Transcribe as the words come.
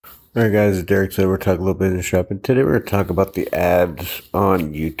All right, guys, Derek said we're talking a little bit in shop, and today we're going to talk about the ads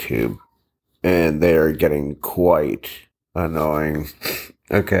on YouTube, and they are getting quite annoying.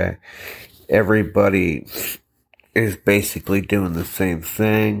 Okay, everybody is basically doing the same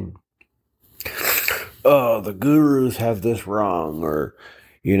thing. Oh, the gurus have this wrong, or,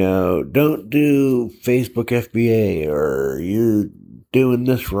 don't do Facebook FBA, or you're doing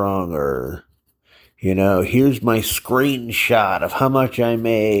this wrong, or here's my screenshot of how much I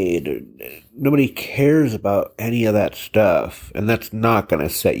made. Nobody cares about any of that stuff, and that's not going to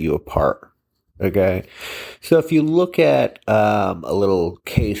set you apart. Okay? So if you look at a little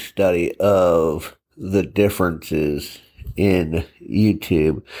case study of the differences in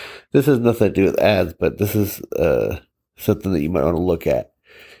YouTube, this has nothing to do with ads, but this is something that you might want to look at,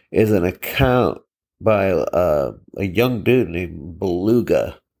 is an account by a young dude named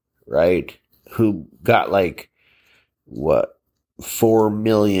Beluga, right? Who got like what 4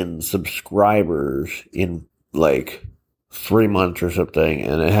 million subscribers in like 3 months or something,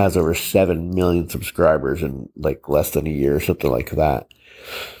 and it has over 7 million subscribers in like less than a year or something like that.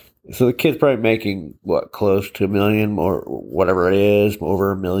 So the kid's probably making what, close to 1 million or whatever it is,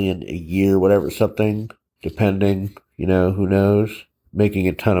 over 1 million a year, whatever, something, depending, who knows, making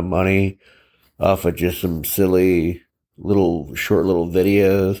a ton of money off of just some silly short little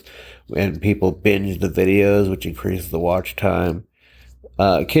videos, and people binge the videos, which increases the watch time.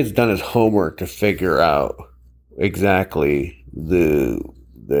 Kid's done his homework to figure out exactly the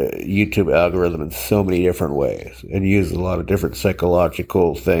YouTube algorithm in so many different ways, and uses a lot of different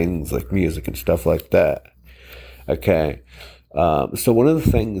psychological things like music and stuff like that. Okay. So one of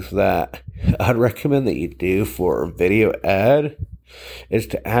the things that I'd recommend that you do for a video ad is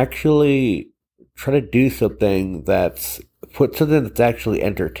to actually try to do something put something that's actually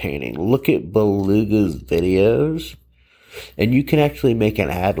entertaining. Look at Beluga's videos, and you can actually make an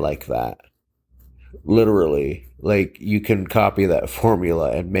ad like that. Literally. Like, you can copy that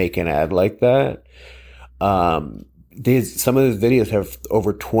formula and make an ad like that. Some of these videos have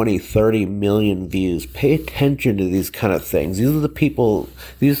over 20, 30 million views. Pay attention to these kind of things.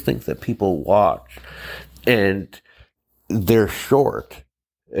 These things that people watch. And they're short,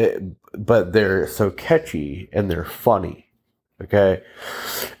 but they're so catchy and they're funny. Okay?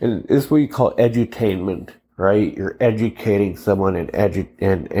 And this is what you call edutainment, right? You're educating someone and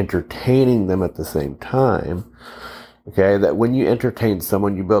entertaining them at the same time. Okay? That when you entertain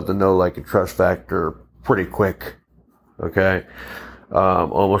someone, you build the know, like, and trust factor pretty quick. Okay?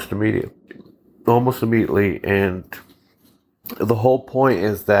 Almost immediately. And the whole point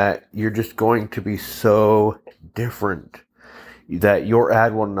is that you're just going to be so different that your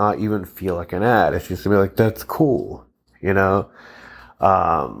ad will not even feel like an ad. It's just gonna be like, that's cool,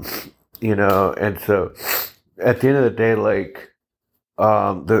 um, and so at the end of the day, like,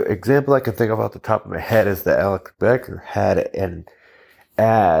 the example I can think of off the top of my head is that Alex Becker had an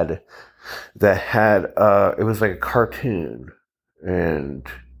ad that had, it was like a cartoon, and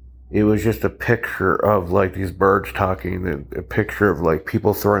it was just a picture of like these birds talking, and a picture of like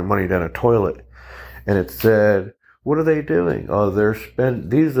people throwing money down a toilet, and it said, what are they doing? Oh, those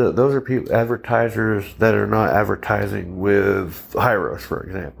are people, advertisers that are not advertising with Hyros, for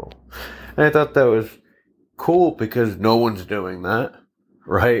example. And I thought that was cool because no one's doing that,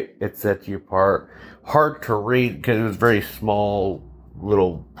 right? It sets you apart. Hard to read because it was very small,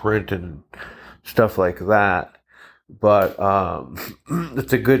 little print and stuff like that. But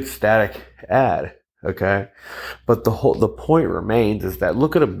it's a good static ad. Okay. But the point remains is that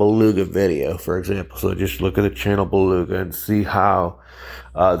look at a Beluga video, for example. So just look at the channel Beluga and see how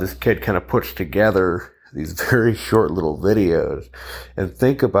this kid kind of puts together these very short little videos, and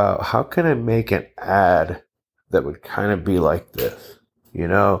think about, how can I make an ad that would kind of be like this,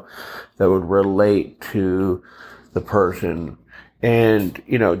 that would relate to the person, and,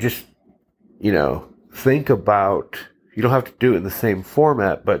 think about, you don't have to do it in the same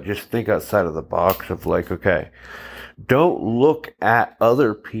format, but just think outside of the box of like, okay, don't look at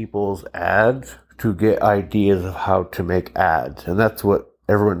other people's ads to get ideas of how to make ads. And that's what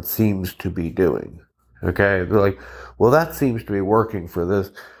everyone seems to be doing. Okay? They're like, well, that seems to be working for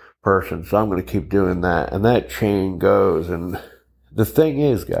this person, so I'm going to keep doing that. And that chain goes. And the thing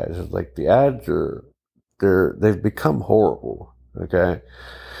is, guys, is like, the ads they've become horrible. Okay?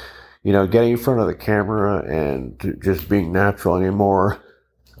 Getting in front of the camera and just being natural anymore,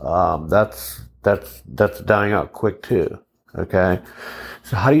 that's dying out quick too. Okay,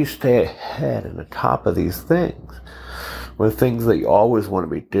 so how do you stay ahead and on top of these things? One of the things that you always want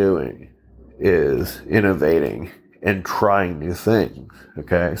to be doing is innovating and trying new things.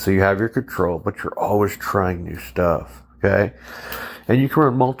 Okay, so you have your control, but you're always trying new stuff. Okay, And you can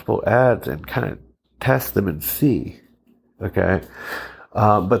run multiple ads and kind of test them and see. Okay.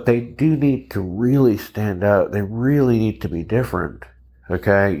 But they do need to really stand out. They really need to be different.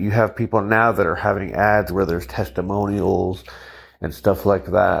 Okay. You have people now that are having ads where there's testimonials and stuff like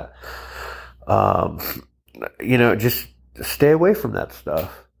that. Just stay away from that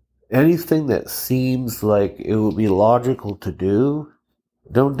stuff. Anything that seems like it would be logical to do,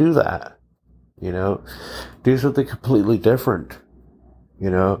 don't do that. Do something completely different.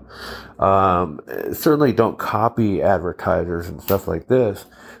 Certainly don't copy advertisers and stuff like this,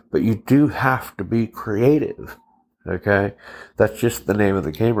 but you do have to be creative. Okay. That's just the name of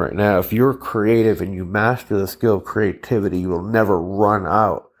the game right now. If you're creative and you master the skill of creativity, you will never run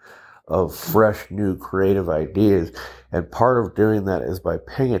out of fresh, new creative ideas. And part of doing that is by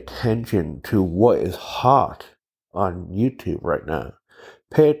paying attention to what is hot on YouTube right now.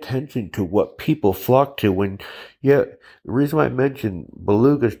 Pay attention to what people flock to the reason why I mentioned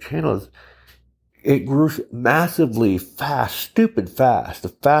Beluga's channel is it grew massively fast, stupid fast, the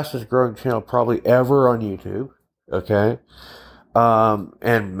fastest growing channel probably ever on YouTube, okay?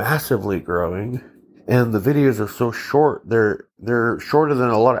 And massively growing, and the videos are so short, they're shorter than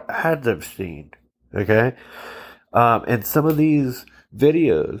a lot of ads I've seen, okay? And some of these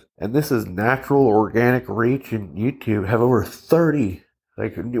videos, and this is natural organic reach in YouTube, have over 28,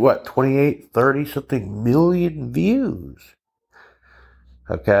 30 something million views.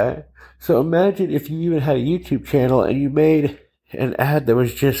 Okay? So imagine if you even had a YouTube channel and you made an ad that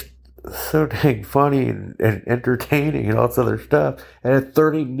was just so dang funny and entertaining and all this other stuff and had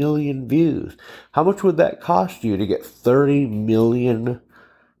 30 million views. How much would that cost you to get 30 million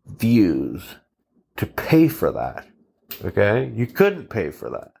views to pay for that? Okay? You couldn't pay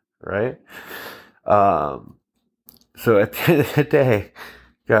for that, right? So at the end of the day,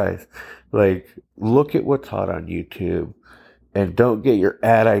 guys, look at what's hot on YouTube and don't get your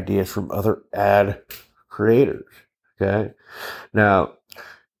ad ideas from other ad creators, okay? Now,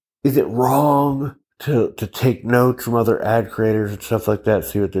 is it wrong to take notes from other ad creators and stuff like that,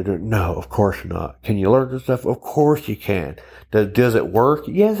 see what they're doing? No, of course not. Can you learn this stuff? Of course you can. Does it work?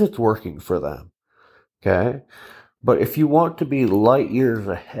 Yes, it's working for them, okay? But if you want to be light years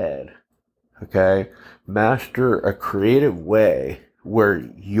ahead, okay, master a creative way where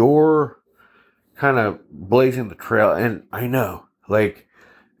you're kind of blazing the trail. And I know,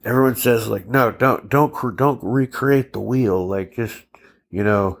 everyone says, no, don't recreate the wheel. Just,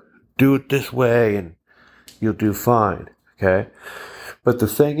 do it this way and you'll do fine. Okay. But the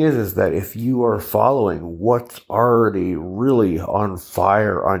thing is that if you are following what's already really on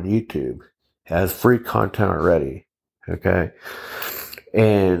fire on YouTube, has free content already, okay,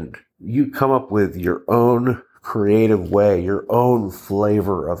 and you come up with your own creative way, your own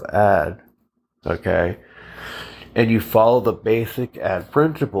flavor of ad, okay, and you follow the basic ad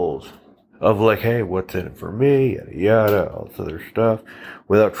principles of hey, what's in it for me, yada yada, all this other stuff,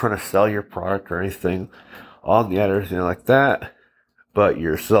 without trying to sell your product or anything on the ad or anything like that, but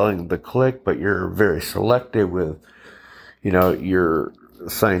you're selling the click, but you're very selective with, you're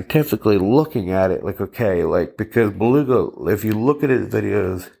scientifically looking at it, because Beluga, if you look at his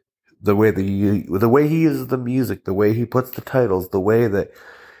videos, the way he uses the music, the way he puts the titles, the way that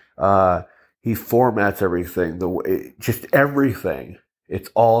he formats everything, just everything, it's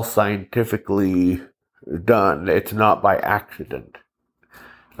all scientifically done. It's not by accident.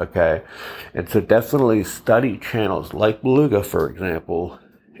 Okay? And so definitely study channels like Beluga, for example,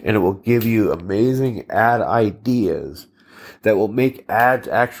 and it will give you amazing ad ideas that will make ads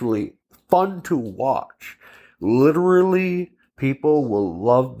actually fun to watch. Literally, people will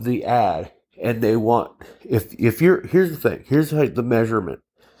love the ad, and they want, here's the thing, here's the measurement.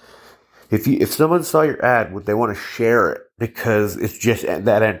 If someone saw your ad, would they want to share it because it's just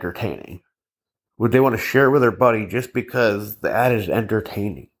that entertaining? Would they want to share it with their buddy just because the ad is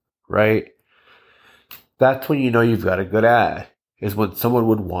entertaining, right? That's when you know you've got a good ad, is when someone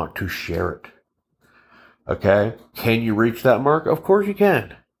would want to share it. Okay? Can you reach that mark? Of course you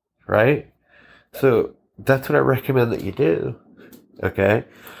can, right? So that's what I recommend that you do. Okay?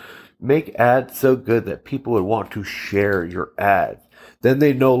 Make ads so good that people would want to share your ads. Then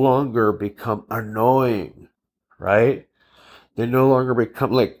they no longer become annoying, right? They no longer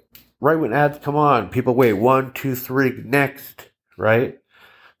become right when ads come on, people wait 1, 2, 3, next, right?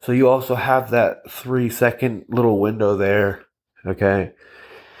 So you also have that 3-second little window there, okay?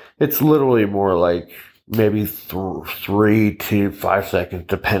 It's literally more maybe 3 to 5 seconds,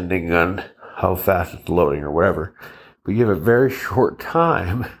 depending on how fast it's loading or whatever. But you have a very short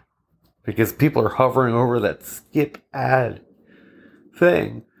time because people are hovering over that skip ad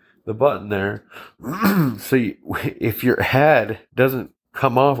thing the button there. So if your ad doesn't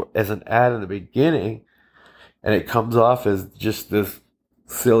come off as an ad in the beginning, and it comes off as just this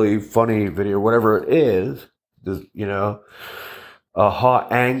silly, funny video, whatever it is, this, a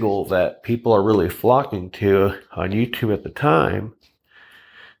hot angle that people are really flocking to on YouTube at the time,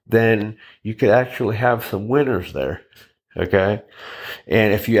 then you could actually have some winners there. Okay.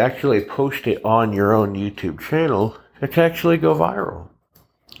 And if you actually post it on your own YouTube channel, it can actually go viral.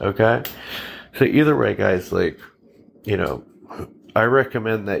 Okay. So either way, guys, I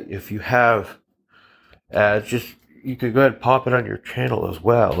recommend that if you have ads, you can go ahead and pop it on your channel as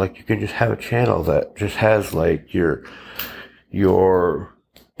well. Like, you can just have a channel that just has like your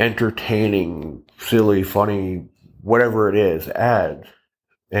entertaining, silly, funny, whatever it is, ads.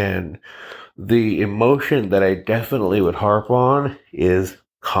 And the emotion that I definitely would harp on is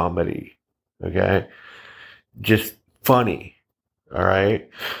comedy. Okay? Just funny. All right?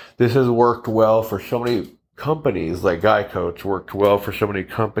 This has worked well for so many companies like Geico. It's worked well for so many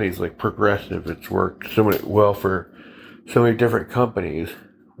companies like Progressive. It's worked well for so many different companies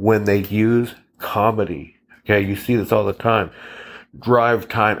when they use comedy. Okay? You see this all the time. Drive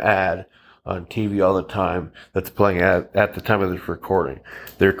time ad on TV all the time that's playing at the time of this recording.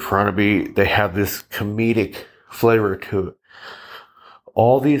 They have this comedic flavor to it.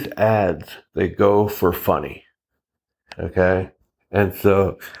 All these ads, they go for funny. Okay? And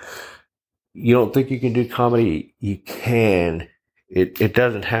so, you don't think you can do comedy? You can. It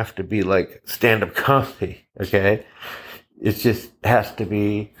doesn't have to be like stand-up comedy. Okay? It just has to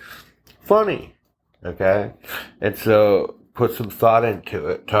be funny. Okay? And so, put some thought into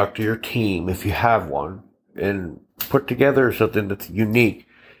it. Talk to your team if you have one, and put together something that's unique,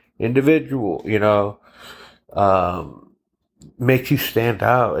 individual, makes you stand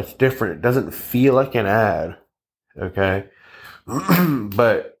out. It's different. It doesn't feel like an ad. Okay.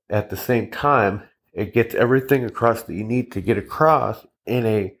 But at the same time, it gets everything across that you need to get across in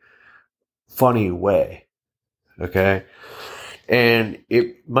a funny way. Okay. And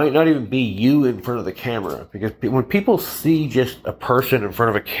it might not even be you in front of the camera, because when people see just a person in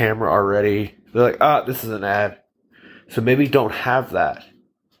front of a camera already, they're like, this is an ad. So maybe don't have that.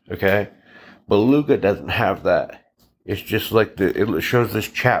 Okay. Beluga doesn't have that. It's just like it shows this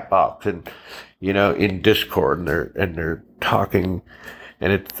chat box and, in Discord, and they're talking,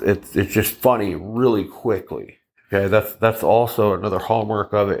 and it's just funny really quickly. Okay. That's also another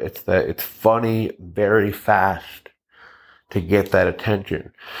hallmark of it. It's that it's funny very fast to get that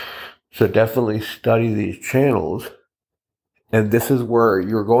attention. So definitely study these channels. And this is where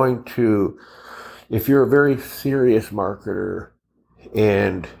you're going to, if you're a very serious marketer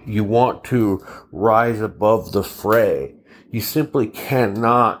and you want to rise above the fray, you simply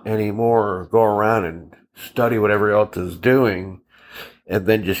cannot anymore go around and study what everybody else is doing and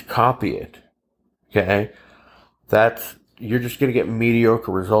then just copy it. Okay? You're just going to get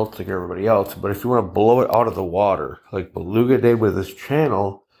mediocre results like everybody else. But if you want to blow it out of the water, like Beluga did with his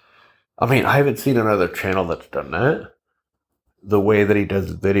channel, I haven't seen another channel that's done that. The way that he does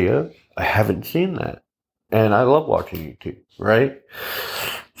his videos, I haven't seen that. And I love watching YouTube, right?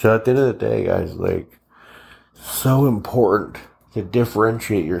 So at the end of the day, guys, so important to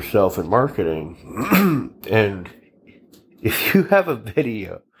differentiate yourself in marketing. And if you have a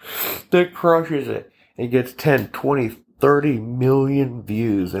video that crushes it and gets 10, 20, 30 million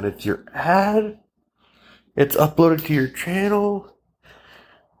views, and it's your ad, it's uploaded to your channel,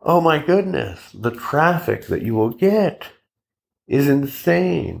 oh my goodness, the traffic that you will get is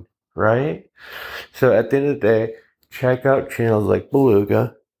insane, right? So at the end of the day, check out channels like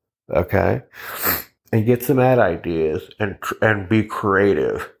Beluga, okay, and get some ad ideas and be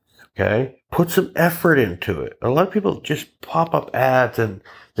creative, okay? Put some effort into it. A lot of people just pop up ads and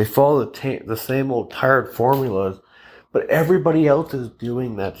they follow the same old tired formulas, but everybody else is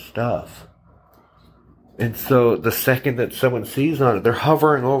doing that stuff. And so the second that someone sees on it, they're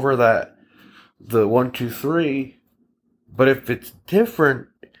hovering over the 1, 2, 3. But if it's different,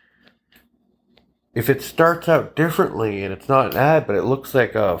 if it starts out differently and it's not an ad, but it looks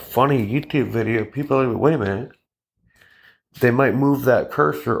like a funny YouTube video, people are like, wait a minute. They might move that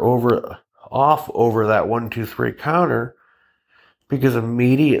cursor off over that 1, 2, 3 counter, because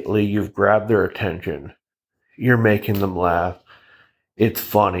immediately you've grabbed their attention. You're making them laugh. It's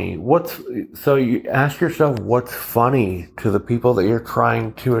funny. So you ask yourself, what's funny to the people that you're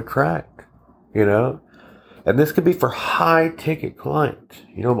trying to attract, And this could be for high ticket clients.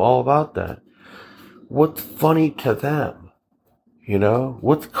 I'm all about that. What's funny to them?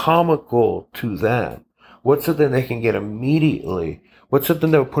 What's comical to them? What's something they can get immediately? What's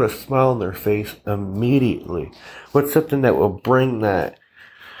something that will put a smile on their face immediately? What's something that will bring that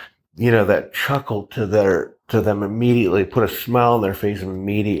that chuckle to them immediately, put a smile on their face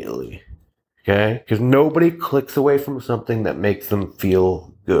immediately. Okay? Because nobody clicks away from something that makes them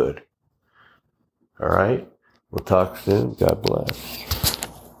feel good. All right? We'll talk soon. God bless.